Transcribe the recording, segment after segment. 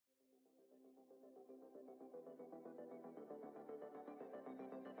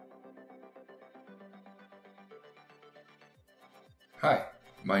Hi,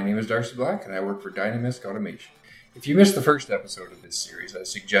 my name is Darcy Black and I work for Dynamysk Automation. If you missed the first episode of this series, I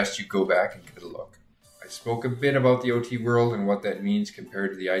suggest you go back and give it a look. I spoke a bit about the OT world and what that means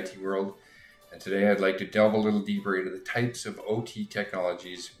compared to the IT world, and today I'd like to delve a little deeper into the types of OT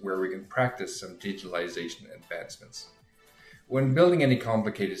technologies where we can practice some digitalization advancements. When building any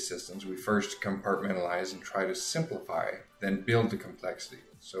complicated systems, we first compartmentalize and try to simplify, then build the complexity.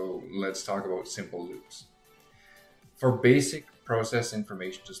 So let's talk about simple loops. For basic process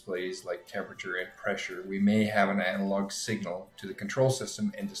information displays like temperature and pressure, we may have an analog signal to the control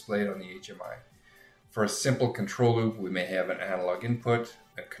system and display it on the HMI. For a simple control loop, we may have an analog input,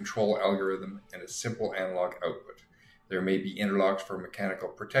 a control algorithm, and a simple analog output. There may be interlocks for mechanical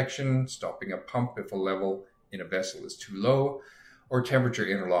protection, stopping a pump if a level in a vessel is too low, or temperature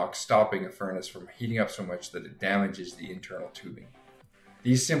interlocks, stopping a furnace from heating up so much that it damages the internal tubing.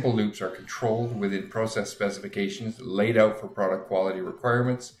 These simple loops are controlled within process specifications laid out for product quality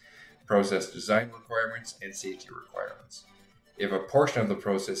requirements, process design requirements, and safety requirements. If a portion of the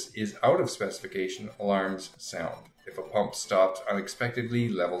process is out of specification, alarms sound. If a pump stops unexpectedly,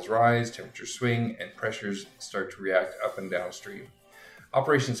 levels rise, temperatures swing, and pressures start to react up and downstream.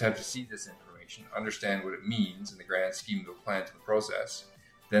 Operations have to see this information, understand what it means in the grand scheme of the plant and process.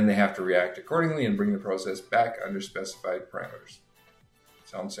 Then they have to react accordingly and bring the process back under specified parameters.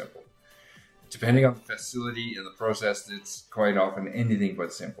 Sounds simple. Depending on the facility and the process, it's quite often anything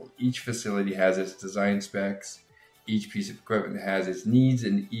but simple. Each facility has its design specs, each piece of equipment has its needs,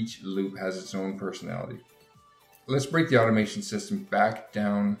 and each loop has its own personality. Let's break the automation system back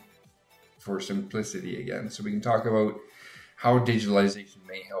down for simplicity again, so we can talk about how digitalization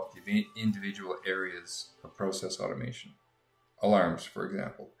may help the individual areas of process automation. Alarms, for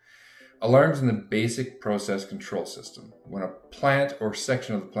example. Alarms in the basic process control system. When a plant or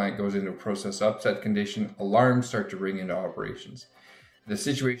section of the plant goes into a process upset condition, alarms start to ring into operations. The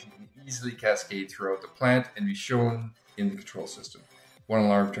situation can easily cascade throughout the plant and be shown in the control system. One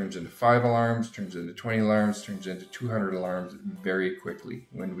alarm turns into 5 alarms, turns into 20 alarms, turns into 200 alarms very quickly,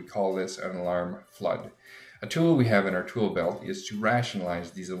 when we call this an alarm flood. A tool we have in our tool belt is to rationalize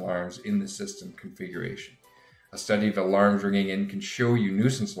these alarms in the system configuration. A study of alarms ringing in can show you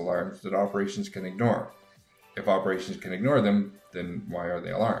nuisance alarms that operations can ignore. If operations can ignore them, then why are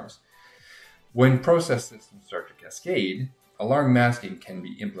they alarms? When process systems start to cascade, alarm masking can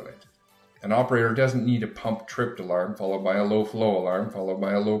be implemented. An operator doesn't need a pump tripped alarm followed by a low flow alarm followed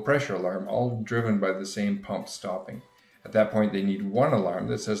by a low pressure alarm, all driven by the same pump stopping. At that point, they need one alarm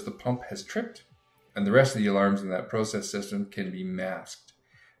that says the pump has tripped, and the rest of the alarms in that process system can be masked.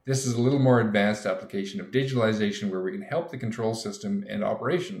 This is a little more advanced application of digitalization where we can help the control system and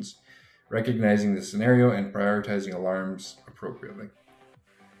operations, recognizing the scenario and prioritizing alarms appropriately.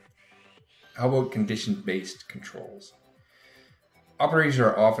 How about condition-based controls? Operators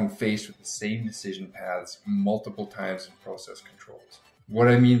are often faced with the same decision paths multiple times in process controls. What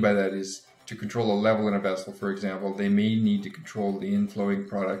I mean by that is, to control a level in a vessel, for example, they may need to control the inflowing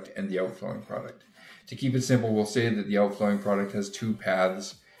product and the outflowing product. To keep it simple, we'll say that the outflowing product has 2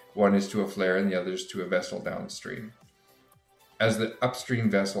 paths. One is to a flare and the other is to a vessel downstream. As the upstream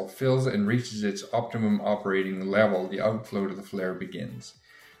vessel fills and reaches its optimum operating level, the outflow to the flare begins.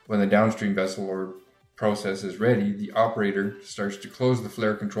 When the downstream vessel or process is ready, the operator starts to close the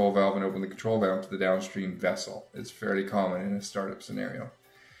flare control valve and open the control valve to the downstream vessel. It's fairly common in a startup scenario.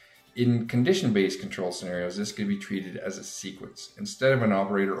 In condition-based control scenarios, this can be treated as a sequence. Instead of an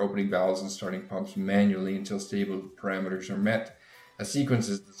operator opening valves and starting pumps manually until stable parameters are met, a sequence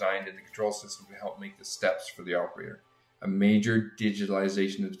is designed in the control system to help make the steps for the operator. A major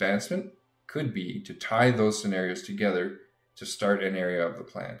digitalization advancement could be to tie those scenarios together to start an area of the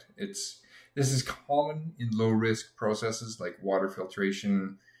plant. This is common in low-risk processes like water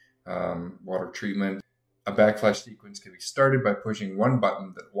filtration, water treatment. A backflush sequence can be started by pushing one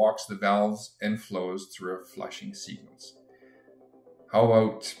button that walks the valves and flows through a flushing sequence. How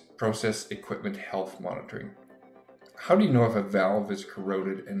about process equipment health monitoring? How do you know if a valve is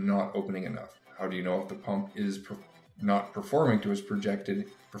corroded and not opening enough? How do you know if the pump is not performing to its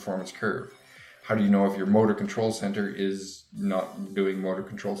projected performance curve? How do you know if your motor control center is not doing motor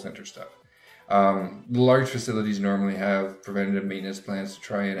control center stuff? Large facilities normally have preventative maintenance plans to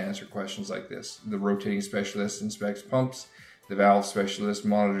try and answer questions like this. The rotating specialist inspects pumps. The valve specialist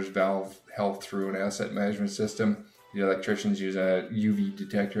monitors valve health through an asset management system. The electricians use a UV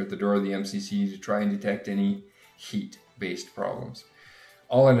detector at the door of the MCC to try and detect any heat-based problems,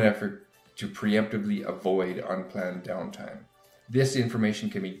 all in an effort to preemptively avoid unplanned downtime. This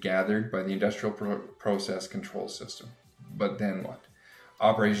information can be gathered by the industrial process control system. But then what?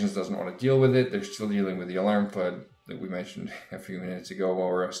 Operations doesn't want to deal with it. They're still dealing with the alarm flood. that we mentioned a few minutes ago,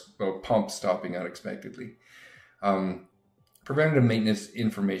 or about pumps stopping unexpectedly. Preventative maintenance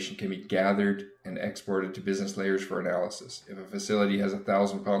information can be gathered and exported to business layers for analysis. If a facility has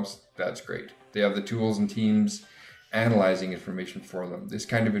 1,000 pumps, that's great. They have the tools and teams analyzing information for them. This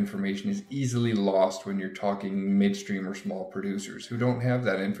kind of information is easily lost when you're talking midstream or small producers who don't have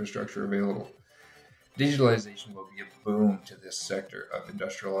that infrastructure available. Digitalization will be a boom to this sector of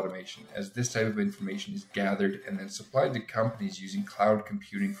industrial automation, as this type of information is gathered and then supplied to companies using cloud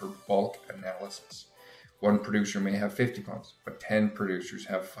computing for bulk analysis. One producer may have 50 pumps, but 10 producers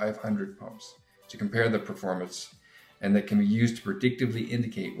have 500 pumps to compare the performance, and that can be used to predictively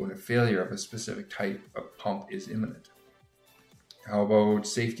indicate when a failure of a specific type of pump is imminent. How about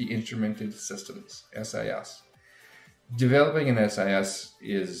safety instrumented systems, SIS? Developing an SIS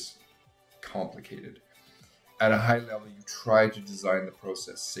is complicated. At a high level, you try to design the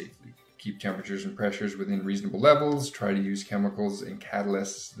process safely. Keep temperatures and pressures within reasonable levels. Try to use chemicals and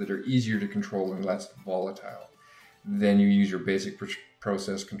catalysts that are easier to control and less volatile. Then you use your basic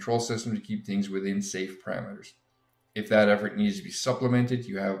process control system to keep things within safe parameters. If that effort needs to be supplemented,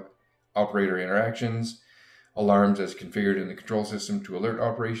 you have operator interactions, alarms as configured in the control system to alert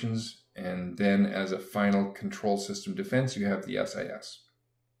operations, and then as a final control system defense, you have the SIS.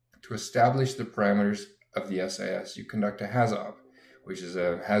 To establish the parameters of the SIS, you conduct a HAZOP, which is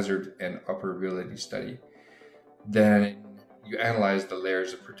a hazard and operability study. Then you analyze the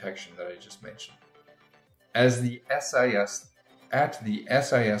layers of protection that I just mentioned. At the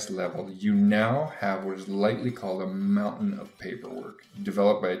SIS level, you now have what is lightly called a mountain of paperwork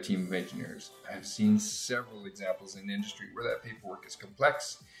developed by a team of engineers. I have seen several examples in industry where that paperwork is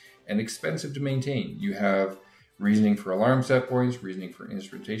complex and expensive to maintain. You have reasoning for alarm set points, reasoning for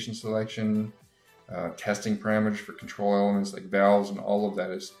instrumentation selection, testing parameters for control elements like valves, and all of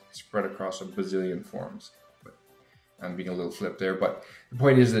that is spread across a bazillion forms. But I'm being a little flip there, but the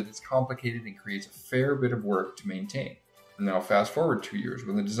point is that it's complicated and creates a fair bit of work to maintain. Now fast forward 2 years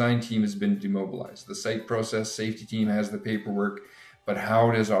when the design team has been demobilized. The site process safety team has the paperwork, but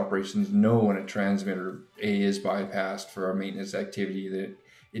how does operations know when a transmitter A is bypassed for a maintenance activity that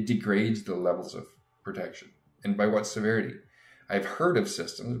it degrades the levels of protection? And by what severity? I've heard of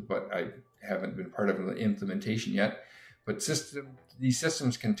systems, but I haven't been part of the implementation yet. But these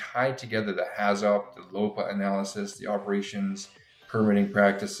systems can tie together the HAZOP, the LOPA analysis, the operations, permitting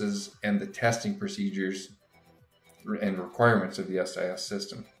practices, and the testing procedures and requirements of the SIS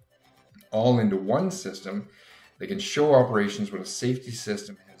system, all into one system that can show operations when a safety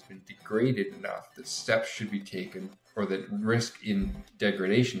system has been degraded enough that steps should be taken, or that risk in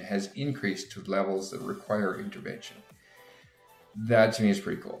degradation has increased to levels that require intervention. That to me is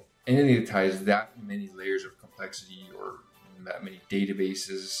pretty cool. Anything that ties that many layers of complexity or that many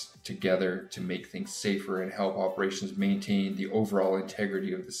databases together to make things safer and help operations maintain the overall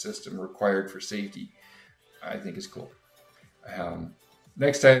integrity of the system required for safety, I think is cool.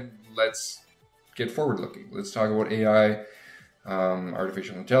 Next time, let's get forward looking. Let's talk about AI,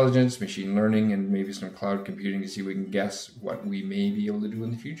 artificial intelligence, machine learning, and maybe some cloud computing to see if we can guess what we may be able to do in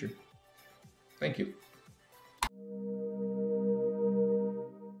the future. Thank you.